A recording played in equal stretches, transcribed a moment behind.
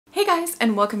Hey guys,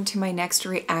 and welcome to my next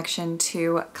reaction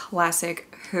to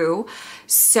Classic Who.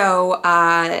 So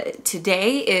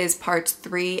today is parts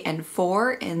 3 and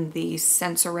 4 in the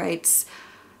Sensorites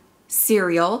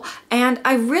serial, and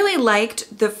I really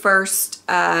liked the first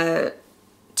 2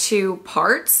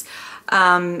 parts.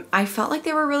 I felt like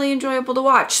they were really enjoyable to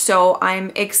watch, so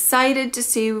I'm excited to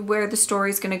see where the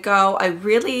story's gonna go. I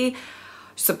really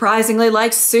surprisingly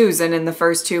liked Susan in the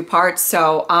first 2 parts,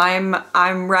 so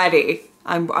I'm ready.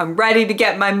 I'm ready to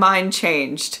get my mind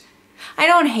changed. I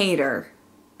don't hate her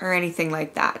or anything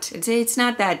like that. It's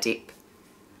not that deep.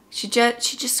 She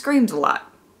just screams a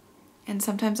lot, and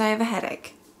sometimes I have a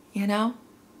headache. You know,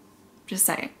 just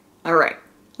saying. All right,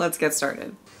 let's get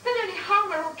started. They'll only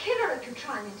harm her or kill her if you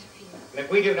try and interfere. And if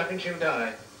we do nothing, she'll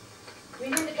die. We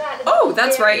need to try Oh,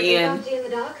 that's right, Ian. In the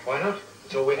dark. Why not?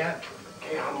 It's all we have.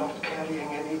 They are not carrying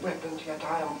any weapons, yet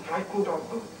I am frightened of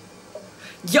them.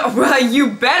 Yo, you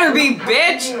better be,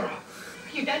 bitch!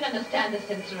 You don't understand the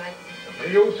Sensorites. Do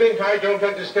you think I don't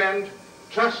understand?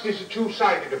 Trust is a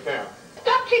two-sided affair.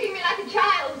 Stop treating me like a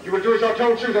child. You will do as you're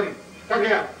told, Susan. Come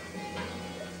here.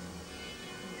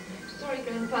 Sorry,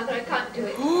 Grandfather, I can't do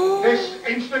it. This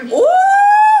instant.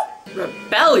 Ooh!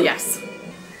 Rebellious.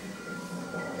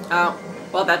 Oh,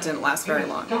 well, that didn't last very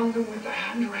long. Done them with the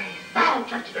hand raised. Now,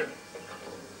 Justin.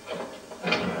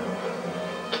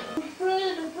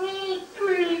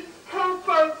 Please, help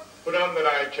us. Put on the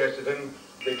light, Chesterton.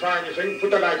 They try anything, put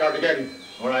the light out again.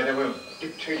 All right, I will.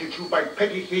 Dictated to by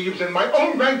petty thieves and my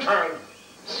own grandchild.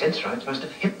 Sensorites must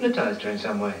have hypnotized her in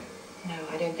some way. No,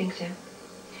 I don't think so.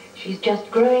 She's just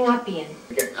growing up, Ian.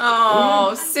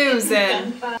 Oh,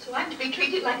 Susan. So I'm to be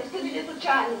treated like a silly little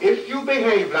child. If you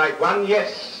behave like one,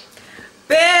 yes.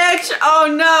 Bitch! Oh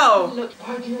no! Look,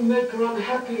 Why do you make her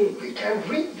unhappy? We can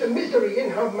read the misery in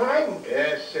her mind.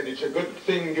 Yes, and it's a good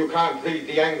thing you can't read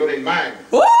the anger in mine.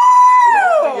 Woo!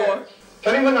 Yes.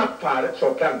 Telling we're not pirates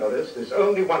or plunderers, there's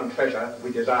only one treasure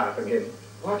we desire from him.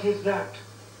 What is that?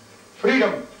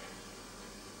 Freedom.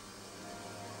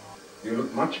 You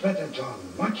look much better, John,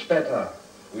 much better.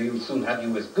 We'll soon have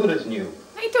you as good as new.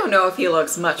 I don't know if he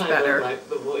looks much I better. don't like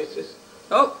the voices.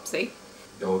 Oh, see?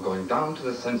 You're going down to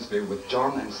the sensory with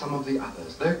John and some of the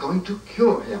others. They're going to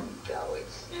cure him. no,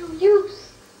 it's no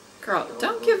use. Girl,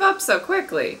 don't give up so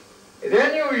quickly.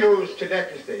 Then you use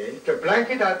telepathy to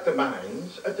blanket out the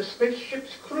minds of the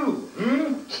spaceship's crew,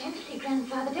 Gently,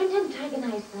 Grandfather, don't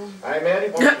antagonize them. I merely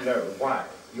want to know why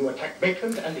you attacked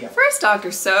Maitland and the others. First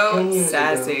Doctor's so 10 years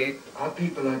sassy. ago, our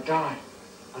people had died,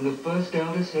 and the first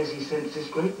elder says he senses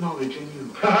great knowledge in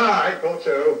you. I thought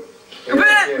so.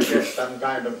 Yes, some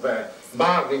kind of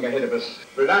bargaining ahead of us.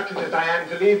 Reluctant as I am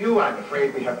to leave you, I'm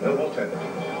afraid we have no alternative.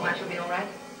 Oh, I shall be all right.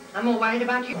 I'm more worried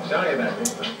about you. Sorry about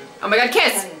it. Oh my god,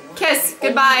 kiss! Kiss!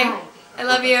 Goodbye! I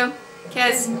love you.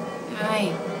 Kiss.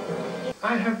 Hi.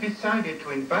 I have decided to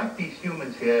invite these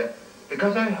humans here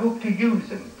because I hope to use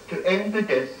them to end the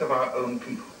deaths of our own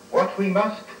people. What we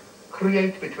must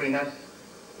create between us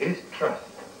is trust.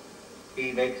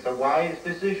 He makes a wise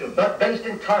decision. But based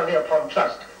entirely upon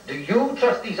trust. Do you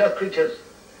trust these Earth creatures?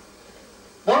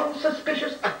 One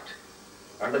suspicious act,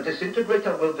 and the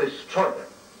disintegrator will destroy them.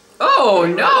 Oh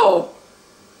no!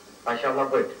 I shall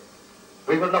not wait.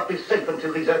 We will not be safe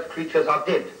until these Earth creatures are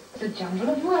dead. It's a jumble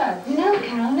of words. No,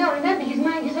 Carol, no. Remember, his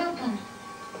mind is open.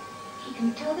 He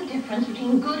can tell the difference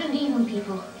between good and evil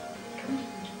people.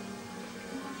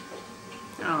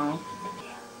 Oh.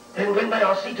 Then when they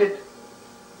are seated,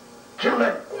 kill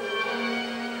them.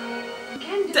 You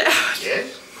can do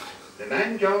Yes, the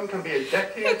man John can be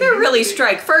exactly as he They're really used to be.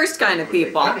 strike first kind of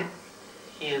people.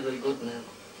 He is a good man.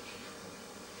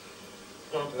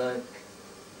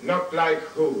 Not like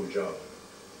who, John?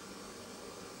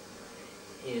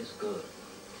 He is good.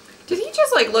 Did he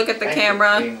just like look at the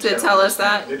camera to tell us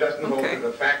that? It doesn't Okay. alter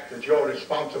the fact that you're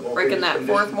responsible Breaking for that his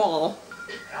fourth condition. wall.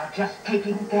 They are just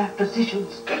taking their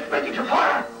positions. Get ready to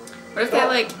fire. What if they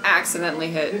like accidentally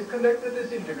hit? Disconnect the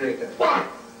disintegrator. Why?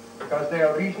 Because they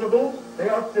are reasonable, they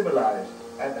are civilized.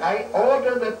 And I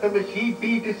order that the machine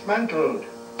be dismantled.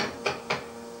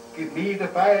 Give me the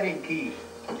firing key.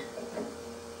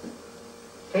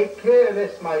 Take care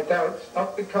lest my doubts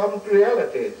not become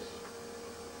realities.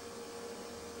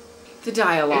 The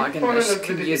dialogue in this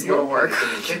could use a little work.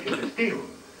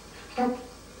 Stop.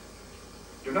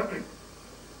 Do not drink.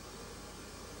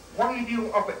 Why do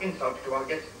you offer insult to our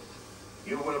guests?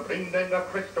 You will bring them the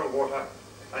crystal water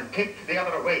and take the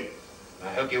other away.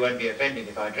 I hope you won't be offended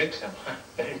if I drink some.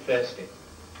 Very thirsty.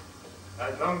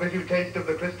 As long as you taste of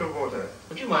the crystal water.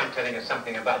 Would you mind telling us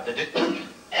something about the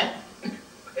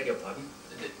beg your pardon?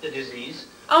 The disease?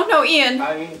 Oh no, Ian.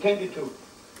 I intended to.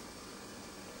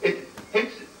 It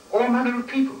hits all manner of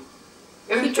people.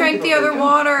 He drank the other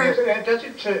water. Yes, does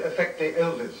it affect the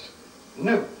elders?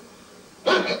 No.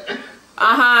 No,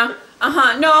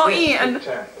 Yes, Ian.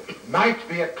 it might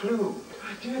be a clue.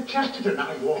 Dear Chesterton,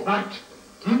 are you all right?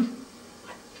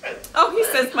 Oh, he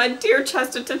says, my dear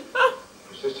Chesterton.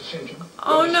 Is this a symptom?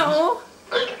 Oh, no.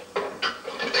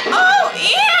 Oh,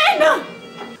 Ian!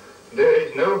 There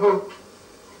is no hope.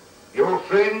 Your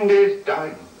friend is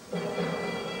dying.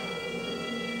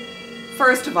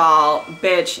 First of all,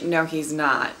 bitch, no, he's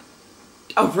not.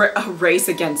 A race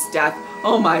against death.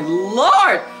 Oh, my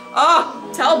Lord.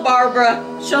 Oh, tell Barbara.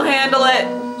 She'll handle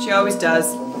it. She always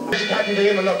does. It happened to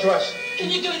him and not to us. Can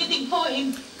you do anything for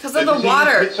him? Because of the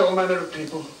water. It's all manner of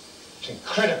people. It's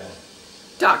incredible.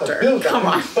 Doctor, The build-up come in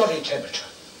on. his body temperature.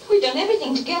 We've done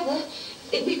everything together.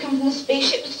 We come from the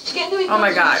spaceship together. Oh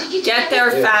my God, get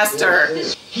there faster.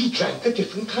 He drank a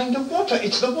different kind of water.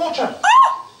 It's the water.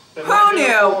 Oh, who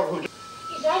knew?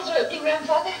 His eyes are opening,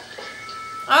 Grandfather.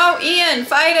 Oh, Ian,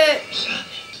 fight it.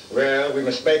 Well, we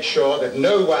must make sure that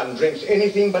no one drinks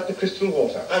anything but the crystal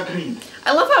water. Agreed.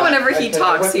 I love how whenever he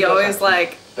talks, he always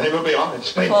like They will be on it.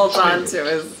 holds on to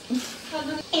his...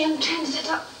 Ian, trying to sit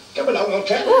up. Come along, old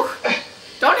chap.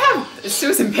 Don't have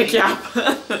Susan pick you up.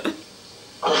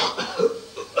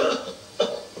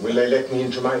 Will they let me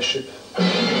into my ship?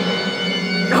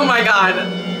 Oh my God.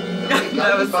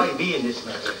 That was by me in this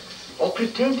matter, or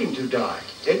pretending to die.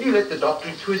 Then you let the doctor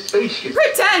into his spaceship.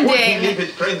 pretending. Leave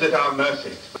his friends at our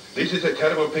mercy. This is a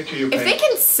terrible picture you If they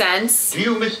can sense Do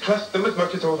you mistrust them as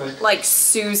much as all that? like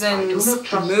Susan's I do not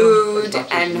trust them mood as much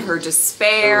as and you. her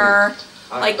despair,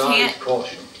 I like advise can't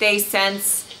caution. they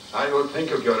sense I will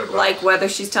think of your advice like whether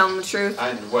she's telling the truth?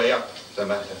 and weigh up the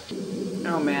matter.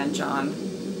 Oh man, John.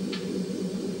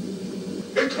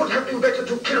 It would have been better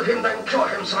to kill him than cure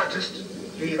him, scientist.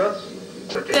 Leave us.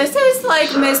 This is like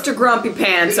Mr. Grumpy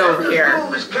Pants over here.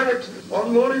 Rule this planet.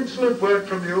 One more insolent word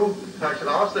from you, I shall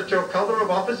ask that your color of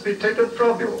office be taken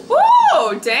from you.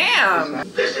 Oh, damn.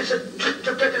 This is a trick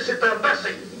to get us at their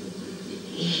mercy.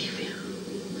 Evil.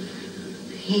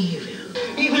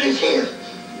 Evil. Evil is here.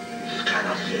 He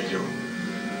cannot hear you.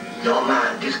 Your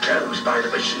mind is closed by the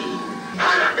machine.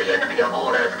 I am the enemy of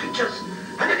all earth creatures,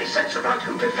 and any Sensorite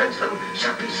who defends them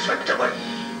shall be swept away.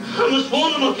 I must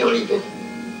warn them of your evil.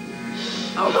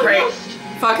 Oh, great.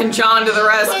 Fucking John to the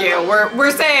rescue.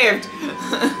 We're saved.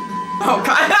 Oh,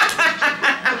 God.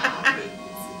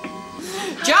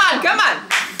 John, come on.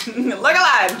 Look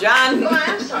alive, John. Oh,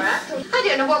 I'm sorry. I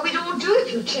don't know what we'd all do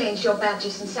if you changed your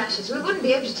badges and sashes. We wouldn't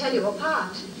be able to tell you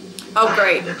apart. Oh,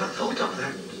 great. I never thought of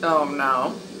that. Oh,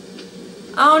 no.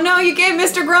 Oh, no, you gave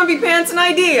Mr. Grumpy Pants an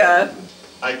idea.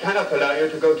 I cannot allow you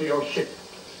to go to your ship.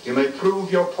 You may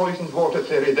prove your poisoned water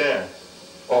theory there,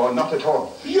 or not at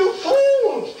all. You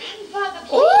fool! Grandfather,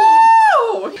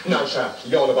 please. Ooh! No, sir,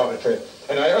 your laboratory,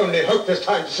 and I only hope there's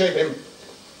time to save him.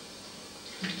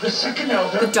 The second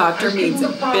elder. The doctor has means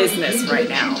given the fire business into right the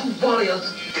now. gentle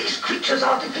warriors. These creatures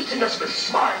are defeating us with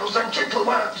smiles and gentle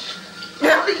words.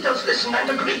 Our leaders listen and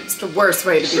agree. It's the worst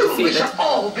way to be Soon we defeated. shall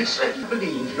all be slain. I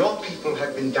believe your people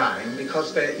have been dying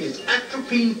because there is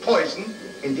atropine poison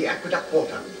in the aqueduct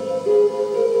water.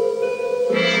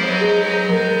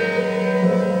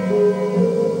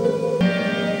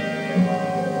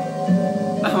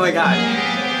 Oh my God.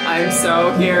 I'm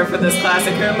so here for this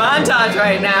classic Who montage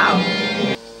right now.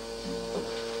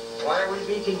 Why are we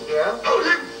meeting here? Hold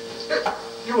him!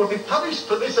 You will be punished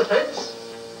for this offense.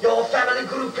 Your family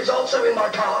group is also in my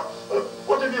power.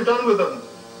 What have you done with them?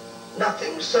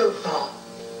 Nothing so far.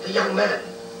 The young man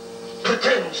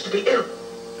pretends to be ill.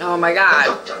 Oh my The God.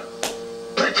 doctor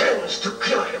pretends to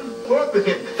cure him. Work with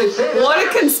him. They say What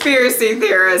a conspiracy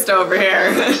theorist over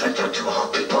here. Traitor to our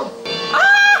people.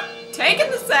 Ah!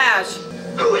 Taking the sash.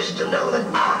 Who is to know that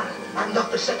I am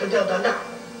not the second elder now?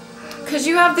 Because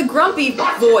you have the grumpy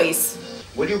voice.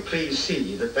 Will you please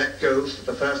see that that goes to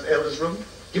the first elder's room?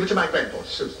 Give it to my granddaughter,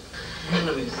 Susan.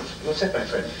 Enemies. What's that, my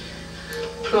friend?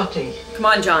 Plotting. Come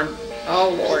on, John.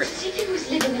 Oh, Lord. As if he was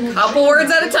living in a Couple dream.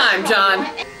 words at a time, John.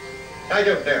 I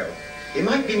don't know. He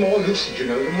might be more lucid, you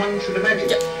know, than one should imagine.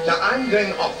 Now, I'm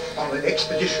going off on an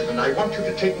expedition, and I want you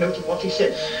to take note of what he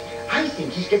says. I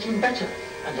think he's getting better,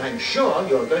 and I'm sure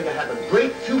you're going to have a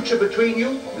great future between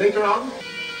you later on.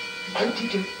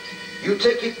 Antidote. You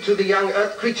take it to the young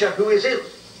earth creature who is ill.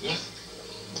 Yes.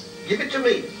 Give it to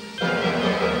me.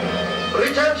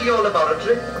 Return to your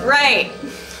laboratory. Right.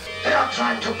 They are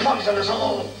trying to poison us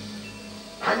all.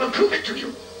 I will prove it to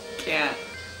you. Can't.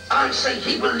 I say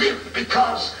he will live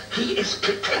because he is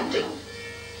pretending.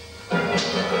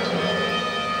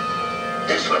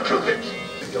 This will prove it.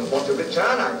 I don't want to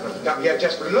return. I've not come here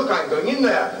just for a look. I'm going in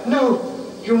there. No,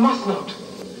 you must not.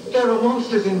 There are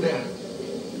monsters in there.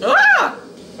 Ah!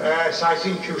 Yes, I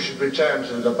think you should return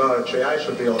to the laboratory. I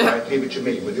shall be all right. Leave it to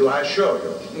me, will you? I assure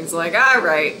you. He's like, all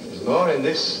right. There's more in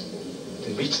this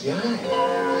than meets the eye.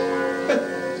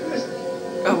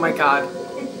 Oh my god.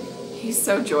 He's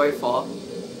so joyful.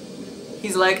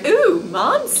 He's like, ooh,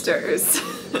 monsters.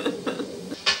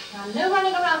 Now, no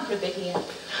running around for a bit, Ian.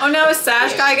 Oh no, is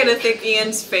Sash guy gonna think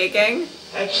Ian's faking?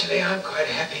 Actually, I'm quite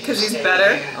happy to Because he's stay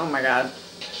better? here. Oh my god.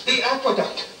 The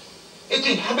aqueduct. It's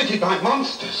inhabited by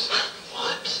monsters.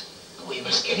 What? We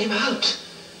must get him out.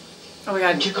 Oh my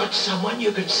god. And you got someone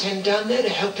you can send down there to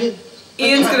help him?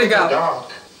 Ian's gonna In the go.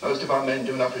 dark. Most of our men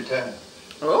do not return.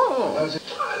 Oh. Those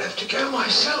I'll have to go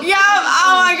myself. Yeah,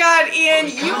 oh my god, Ian,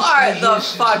 We you can't are stay the here,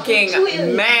 Susan.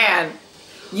 fucking man.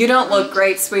 You don't look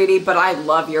great, sweetie, but I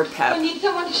love your I pep. need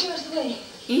someone to show us the way.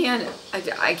 Ian,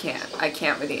 I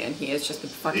can't with Ian. He is just the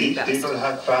fucking These best. people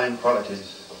have fine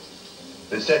qualities.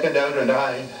 The second elder and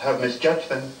I have misjudged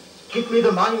them. Give me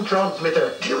the mind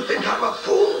transmitter. Do you think I'm a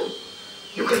fool?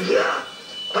 You can hear,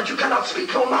 but you cannot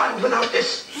speak your mind without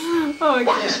this. Oh my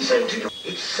What is god. he saying to you?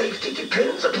 Its safety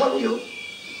depends upon you.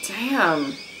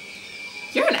 Damn.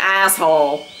 You're an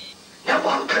asshole. No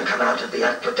one can come out of the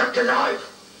aqueduct alive.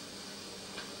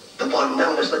 The one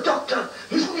known as the Doctor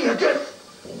is near death.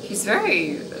 He's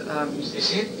very,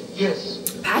 Is it?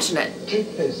 Yes, passionate.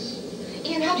 take this.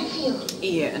 Ian, how do you feel?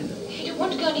 Ian. If you don't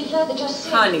want to go any further, just say.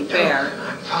 Honey bear.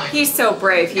 I'm fine. He's so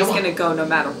brave. He's Come on. gonna go no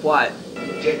matter what.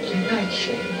 Deadly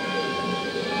nightshade.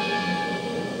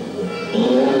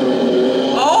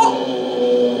 Oh!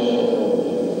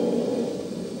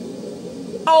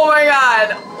 Oh my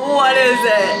god. What is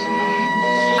it?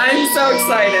 I'm so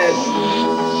excited.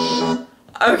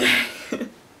 Okay.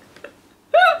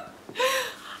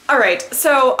 All right.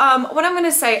 So, what I'm going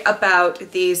to say about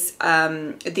these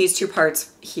two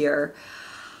parts here,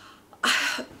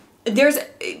 I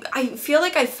feel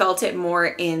like I felt it more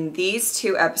in these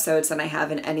two episodes than I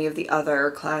have in any of the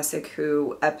other classic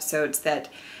Who episodes. That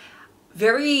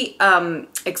very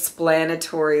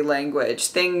explanatory language,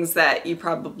 things that you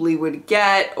probably would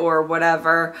get or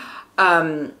whatever.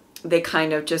 They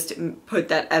kind of just put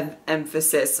that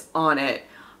emphasis on it.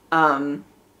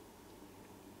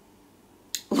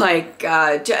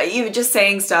 Even just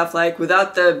saying stuff like,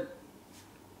 without the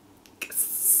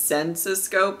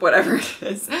sensoscope, whatever it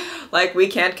is, like, we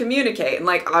can't communicate. And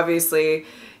like, obviously,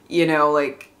 you know,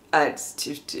 like,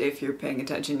 if you're paying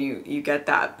attention, you get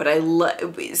that. But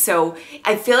so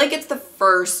I feel like it's the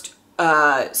first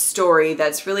story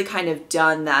that's really kind of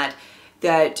done that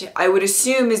I would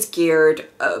assume is geared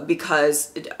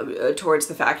because towards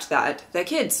the fact that the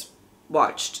kids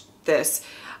watched this.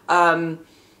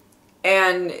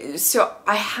 And so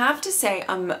I have to say,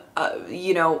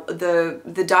 you know,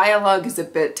 the dialogue is a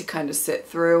bit to kind of sit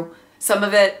through. Some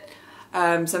of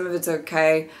it's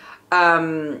okay.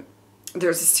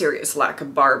 There's a serious lack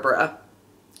of Barbara,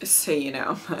 so you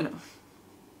know, I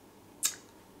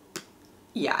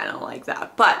don't like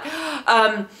that. But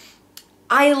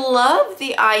I love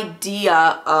the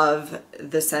idea of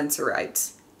the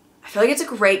Sensorites. I feel like it's a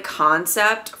great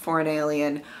concept for an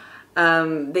alien.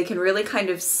 They can really kind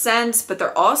of sense, but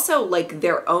they're also, like,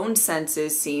 their own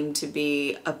senses seem to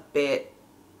be a bit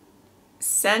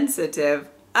sensitive.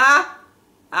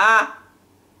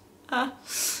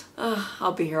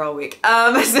 I'll be here all week.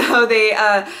 So they,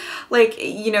 like,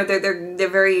 you know, they're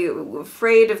very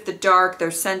afraid of the dark.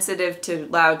 They're sensitive to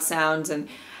loud sounds and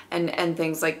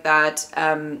things like that.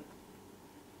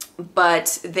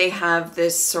 But they have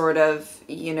this sort of,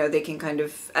 you know, they can kind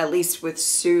of, at least with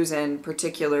Susan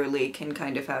particularly, can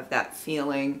kind of have that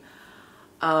feeling,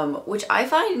 which I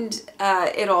find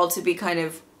it all to be kind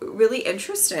of really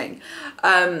interesting.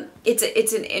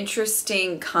 It's an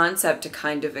interesting concept to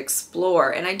kind of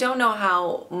explore, and I don't know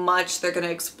how much they're going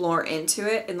to explore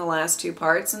into it in the last two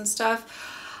parts and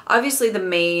stuff. Obviously, the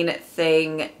main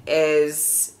thing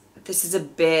is this is a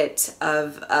bit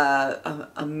of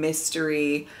a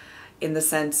mystery in the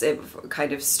sense of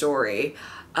kind of story,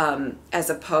 as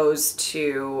opposed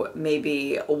to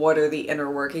maybe what are the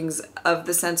inner workings of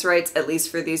the Sensorites, at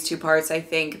least for these two parts, I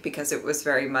think, because it was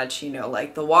very much, you know,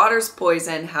 like, the water's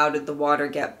poison, how did the water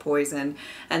get poisoned?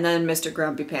 And then Mr.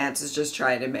 Grumpy Pants is just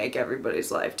trying to make everybody's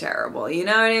life terrible, you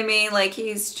know what I mean? Like,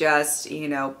 he's just, you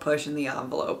know, pushing the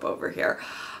envelope over here.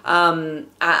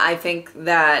 I think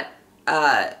that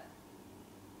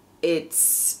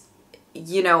it's,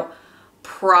 you know,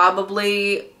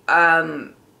 probably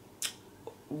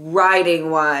writing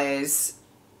wise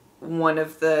one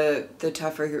of the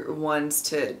tougher ones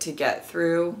to get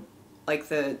through, like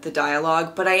the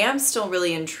dialogue, but I am still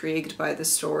really intrigued by the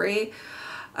story.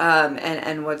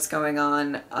 and what's going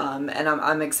on. And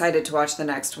I'm excited to watch the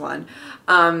next one.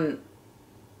 I've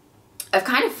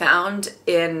kind of found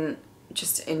in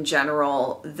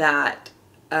general that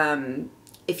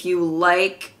if you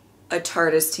like a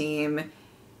TARDIS team,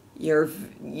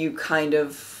 you kind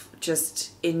of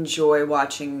just enjoy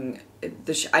watching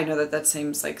the I know that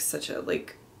seems like such a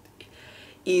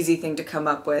easy thing to come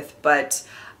up with, but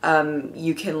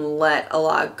you can let a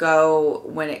lot go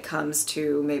when it comes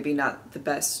to maybe not the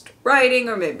best writing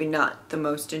or maybe not the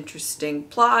most interesting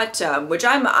plot, which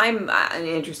I'm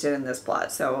interested in this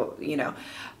plot, so you know,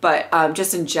 but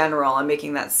just in general I'm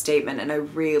making that statement, and I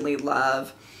really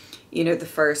love, you know, the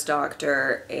first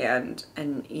Doctor and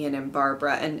Ian and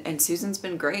Barbara, and Susan's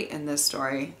been great in this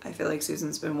story. I feel like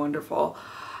Susan's been wonderful.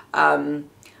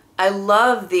 I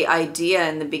love the idea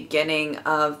in the beginning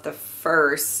of the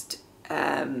first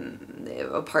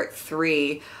part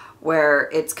 3, where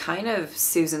it's kind of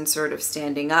Susan sort of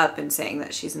standing up and saying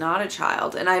that she's not a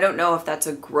child. And I don't know if that's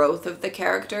a growth of the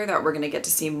character that we're going to get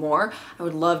to see more. I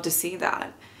would love to see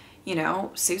that. You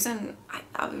know, Susan,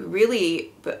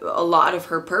 really, a lot of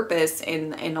her purpose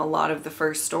in a lot of the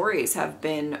first stories have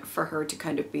been for her to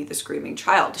kind of be the screaming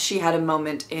child. She had a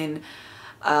moment in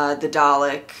the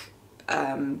Dalek,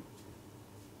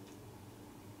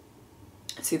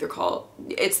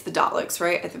 it's the Daleks,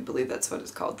 right? I believe that's what it's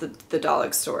called, the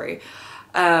Dalek story,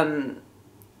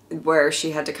 where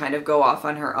she had to kind of go off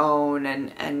on her own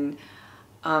and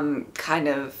kind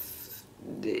of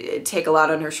take a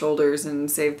lot on her shoulders and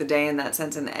save the day in that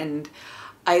sense. And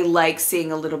I like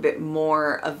seeing a little bit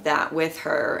more of that with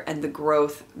her and the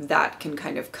growth that can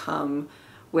kind of come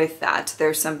with that.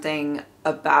 There's something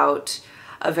about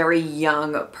a very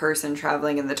young person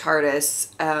traveling in the TARDIS,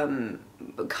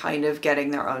 kind of getting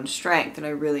their own strength, and I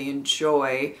really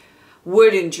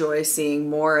would enjoy seeing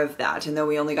more of that. And though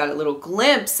we only got a little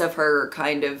glimpse of her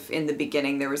kind of in the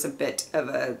beginning, there was a bit of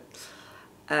a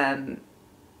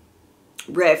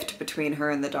rift between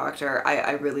her and the Doctor.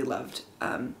 I really loved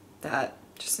that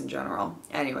just in general.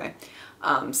 Anyway,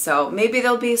 so maybe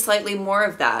there'll be slightly more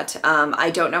of that.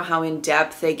 I don't know how in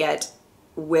depth they get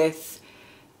with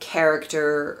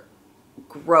character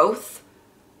growth,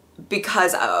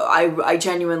 because I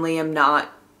genuinely am not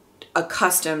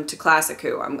accustomed to classic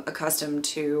Who. I'm accustomed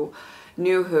to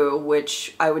New Who,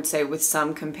 which I would say with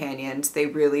some companions they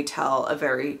really tell a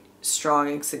very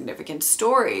strong and significant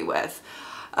story with.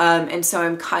 And so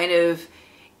I'm kind of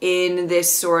in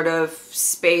this sort of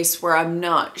space where I'm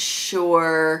not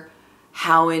sure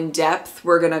how in depth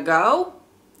we're gonna go,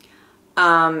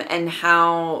 and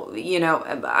how, you know,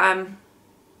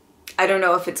 I don't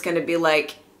know if it's gonna be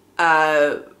like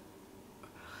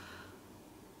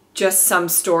just some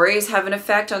stories have an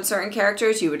effect on certain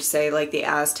characters. You would say like the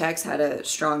Aztecs had a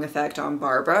strong effect on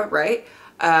Barbara, right?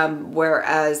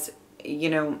 Whereas, you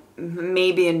know,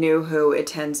 maybe in New Who it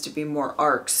tends to be more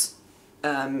arcs.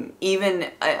 Even,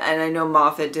 and I know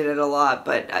Moffat did it a lot,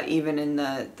 but even in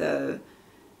the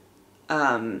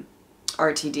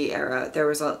RTD era, there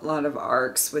was a lot of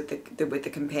arcs with the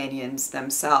companions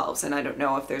themselves, and I don't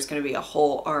know if there's going to be a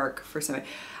whole arc for somebody.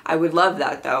 I would love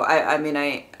that though. I mean,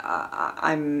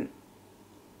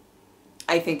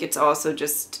 I think it's also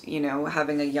just, you know,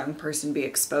 having a young person be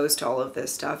exposed to all of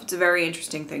this stuff. It's a very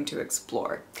interesting thing to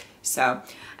explore. So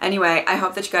anyway, I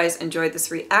hope that you guys enjoyed this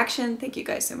reaction. Thank you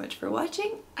guys so much for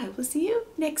watching. I will see you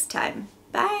next time.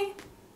 Bye.